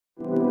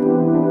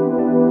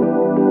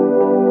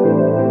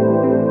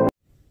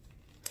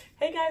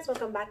guys,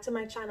 welcome back to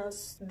my channel.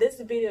 This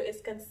video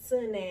is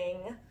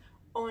concerning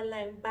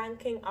online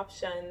banking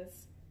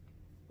options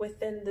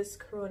within this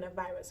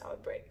coronavirus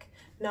outbreak.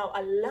 Now,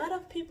 a lot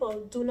of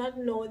people do not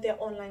know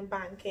their online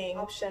banking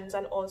options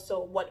and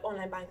also what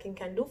online banking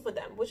can do for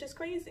them, which is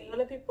crazy. A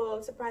lot of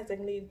people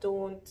surprisingly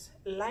don't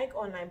like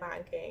online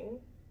banking,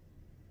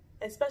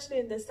 especially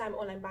in this time.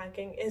 Online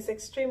banking is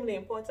extremely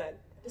important.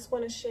 I just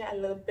want to share a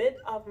little bit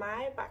of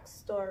my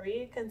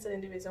backstory concerning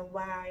the reason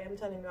why I'm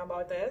telling you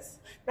about this.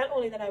 Not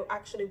only that I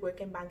actually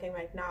work in banking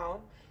right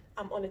now,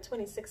 on the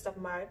 26th of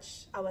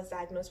March, I was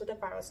diagnosed with a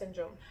viral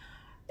syndrome.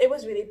 It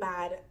was really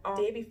bad. The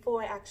day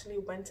before, I actually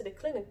went to the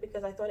clinic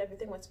because I thought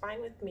everything was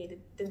fine with me.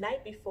 The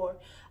night before,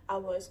 I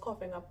was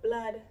coughing up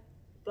blood.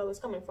 Blood was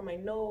coming from my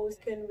nose.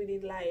 Couldn't really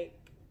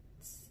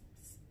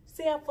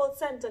say a full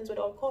sentence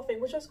without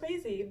coughing, which was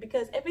crazy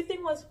because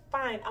everything was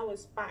fine. I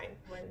was fine.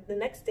 When the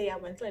next day I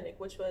went to clinic,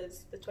 which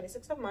was the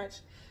 26th of March,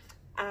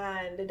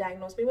 and they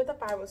diagnosed me with a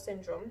viral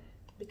syndrome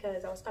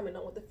because I was coming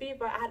down with a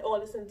fever. I had all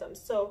the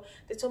symptoms, so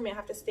they told me I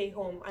have to stay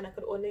home and I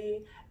could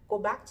only go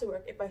back to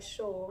work if I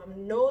show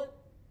no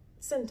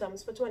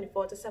symptoms for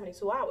 24 to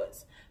 72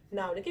 hours.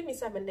 Now they gave me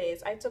 7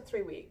 days. I took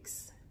 3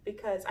 weeks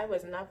because I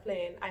was not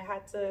playing. I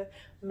had to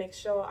make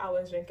sure I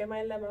was drinking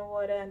my lemon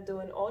water and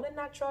doing all the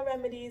natural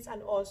remedies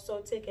and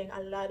also taking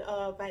a lot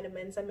of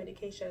vitamins and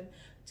medication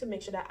to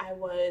make sure that I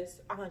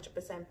was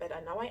 100% better.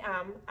 Now I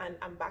am, and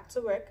I'm back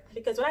to work.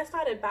 Because when I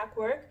started back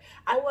work,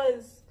 I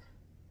was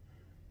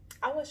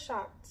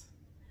shocked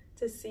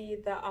to see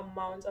the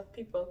amount of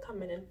people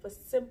coming in for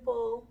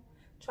simple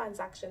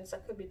transactions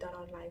that could be done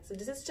online. So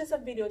this is just a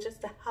video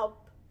just to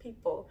help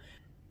people.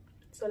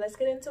 So let's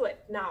get into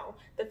it. Now,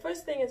 the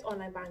first thing is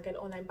online banking.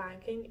 Online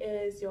banking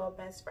is your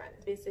best friend.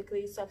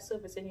 Basically,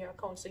 self-service in your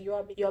account. So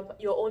you're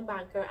your own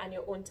banker and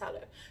your own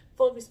teller.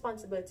 Full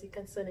responsibility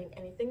concerning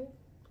anything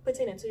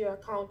pertaining to your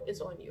account is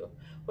on you,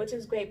 which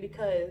is great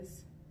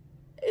because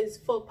it's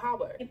full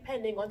power.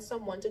 Depending on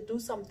someone to do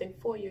something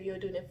for you, you're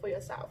doing it for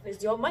yourself.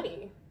 It's your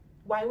money.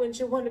 Why wouldn't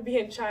you want to be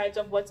in charge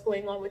of what's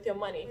going on with your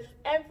money?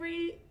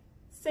 Every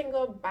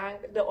single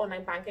bank, the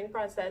online banking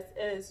process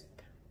is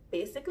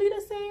basically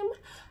the same,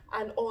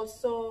 and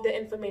also the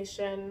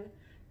information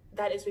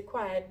that is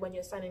required when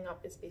you're signing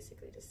up is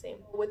basically the same.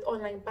 With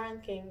online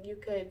banking, you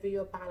could view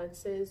your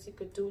balances, you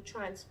could do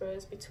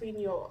transfers between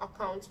your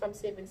accounts from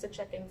savings to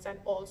checkings, and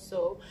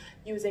also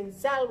using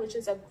Zelle, which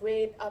is a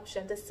great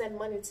option to send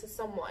money to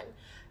someone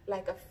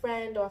like a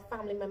friend or a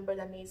family member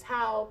that needs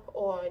help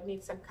or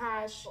needs some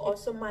cash.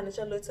 Also manage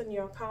alerts on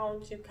your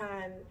account. You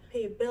can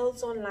pay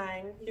bills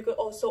online. You could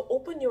also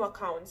open new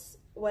accounts,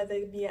 whether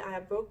it be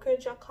a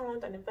brokerage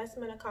account, an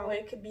investment account, or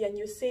it could be a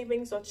new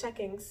savings or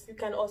checkings. You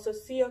can also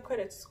see your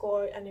credit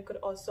score, and you could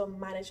also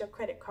manage your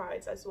credit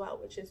cards as well,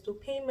 which is do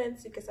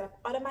payments. You can set up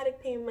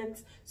automatic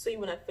payments so you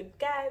will not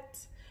forget,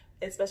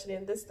 especially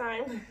in this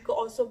time. You could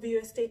also view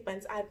your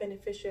statements, add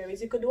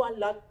beneficiaries. You could do a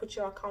lot with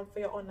your account for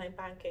your online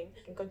banking.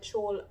 In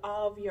control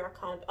of your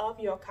account, of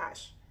your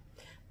cash.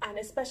 And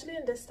especially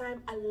in this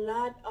time, a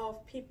lot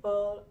of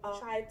people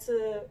try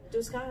to do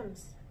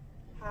scams.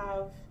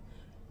 Have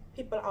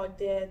people out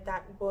there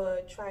that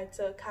would try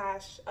to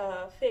cash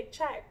a fake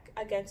check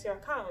against your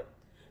account,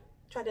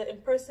 try to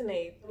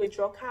impersonate,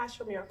 withdraw cash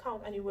from your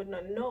account, and you would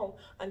not know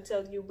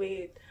until you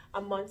wait a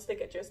month to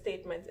get your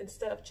statements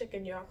instead of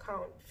checking your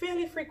account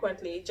fairly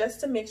frequently just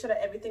to make sure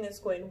that everything is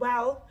going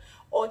well,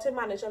 or to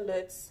manage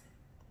alerts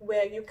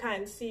where you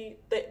can see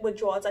the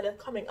withdrawals that are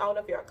coming out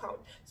of your account.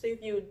 So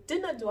if you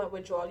did not do a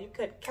withdrawal, you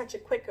could catch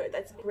it quicker.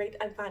 That's a great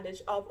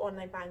advantage of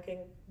online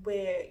banking,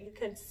 where you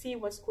can see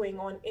what's going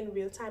on in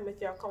real time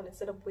with your account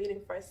instead of waiting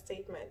for a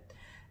statement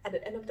at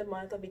the end of the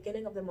month or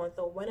beginning of the month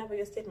or whenever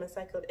your statement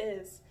cycle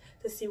is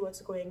to see what's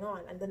going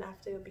on. And then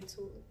after, it'll be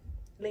too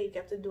late.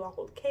 You have to do a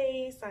whole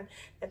case and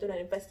you have to do an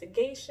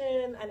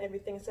investigation and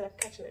everything instead of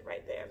catching it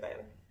right there and then.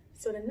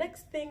 So the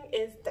next thing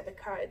is debit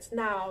cards.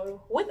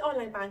 Now, with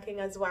online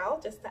banking as well,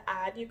 just to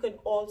add, you can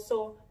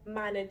also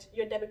manage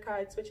your debit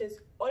cards, which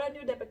is order a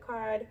new debit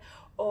card,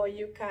 or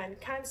you can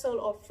cancel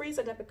or freeze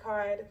a debit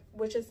card,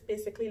 which is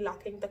basically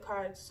locking the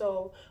card.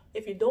 So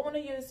if you don't want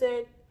to use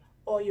it,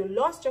 or you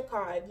lost your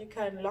card, you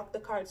can lock the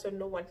card so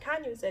no one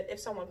can use it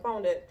if someone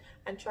found it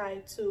and try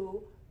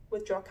to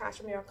withdraw cash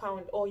from your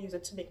account or use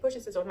it to make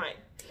purchases online.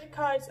 Debit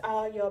cards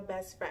are your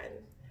best friend.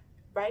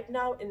 Right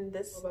now in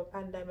this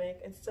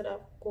pandemic, instead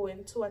of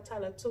going to a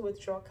teller to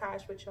withdraw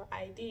cash with your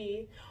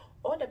ID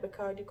or debit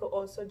card, you could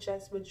also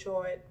just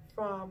withdraw it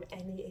from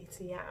any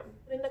ATM.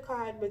 Put in the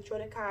card, withdraw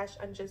the cash,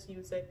 and just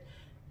use it.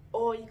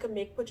 Or you can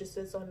make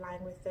purchases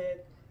online with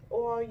it.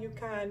 Or you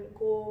can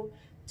go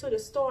to the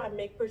store and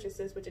make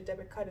purchases with your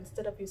debit card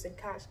instead of using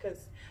cash,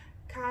 because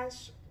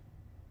cash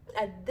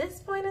at this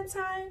point in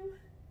time,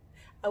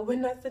 I would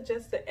not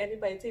suggest to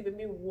anybody to even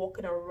be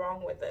walking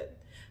around with it,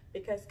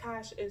 because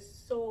cash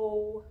is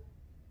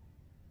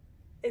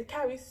it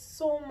carries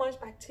so much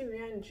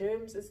bacteria and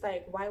germs. It's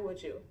like, why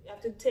would you? You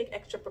have to take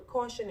extra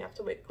precaution. You have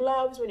to wear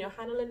gloves when you're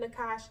handling the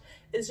cash.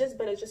 It's just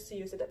better just to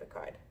use a debit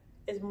card.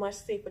 It's much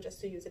safer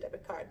just to use a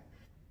debit card.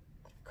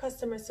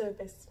 Customer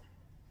service.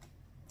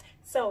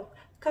 So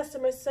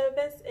customer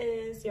service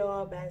is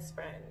your best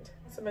friend.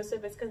 Customer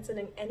service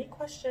concerning any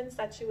questions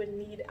that you would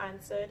need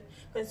answered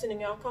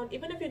concerning your account.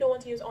 Even if you don't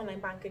want to use online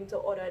banking to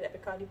order a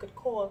debit card, you could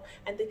call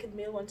and they could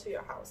mail one to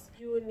your house.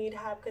 You would need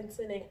help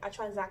concerning a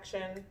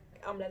transaction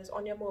that is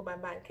on your mobile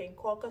banking.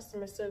 Call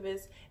customer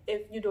service.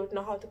 If you don't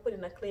know how to put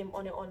in a claim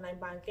on your online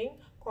banking,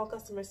 call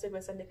customer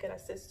service and they can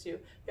assist you.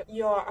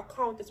 Your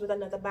account is with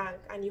another bank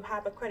and you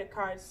have a credit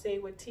card, say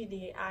with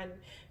TD, and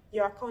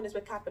your account is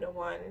with Capital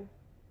One.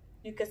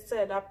 You could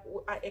set it up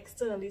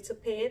externally to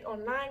pay it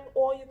online,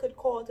 or you could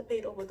call to pay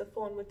it over the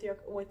phone with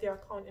your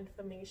account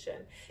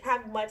information.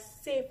 Have much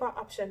safer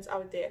options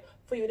out there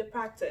for you to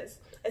practice,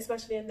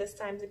 especially in this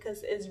time,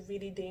 because it's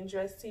really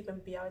dangerous to even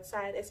be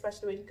outside,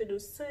 especially when you could do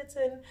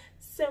certain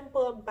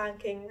simple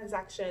banking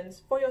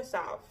transactions for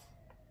yourself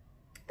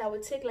that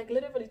would take like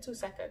literally 2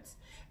 seconds.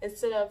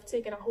 Instead of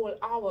taking a whole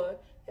hour,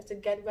 you have to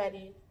get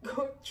ready,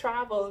 go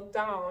travel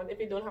down if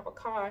you don't have a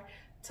car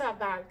to a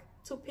bank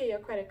to pay your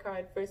credit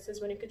card,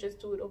 versus when you could just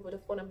do it over the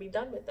phone and be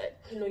done with it.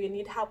 You know, you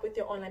need help with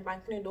your online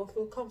banking, you don't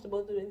feel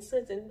comfortable doing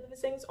certain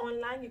things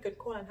online, you could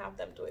call and have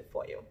them do it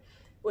for you,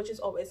 which is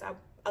always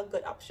a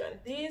good option.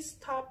 These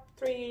top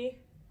 3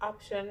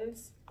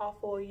 options are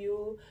for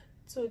you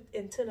to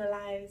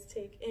internalize,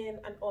 take in,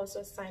 and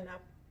also sign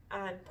up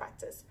and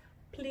practice.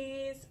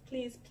 Please,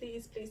 please,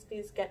 please, please,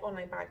 please get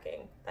online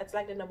banking. That's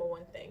like the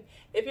 #1 thing.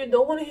 If you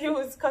don't want to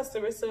use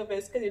customer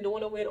service because you don't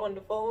want to wait on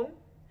the phone,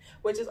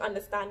 which is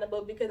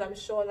understandable, because I'm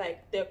sure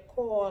like their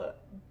call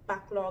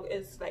backlog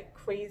is like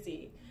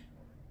crazy,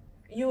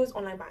 use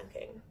online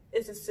banking.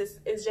 It's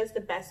just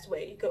the best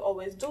way. You could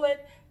always do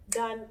it,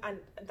 done, and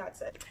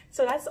that's it.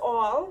 So that's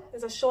all.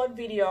 It's a short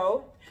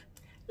video.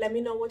 Let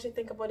me know what you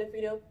think about the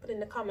video. Put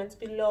in the comments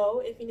below.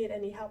 If you need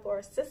any help or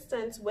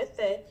assistance with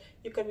it,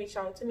 you can reach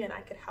out to me and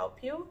I could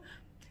help you.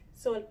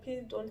 So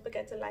please don't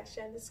forget to like,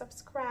 share, and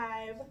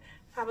subscribe.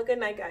 Have a good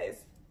night,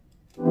 guys.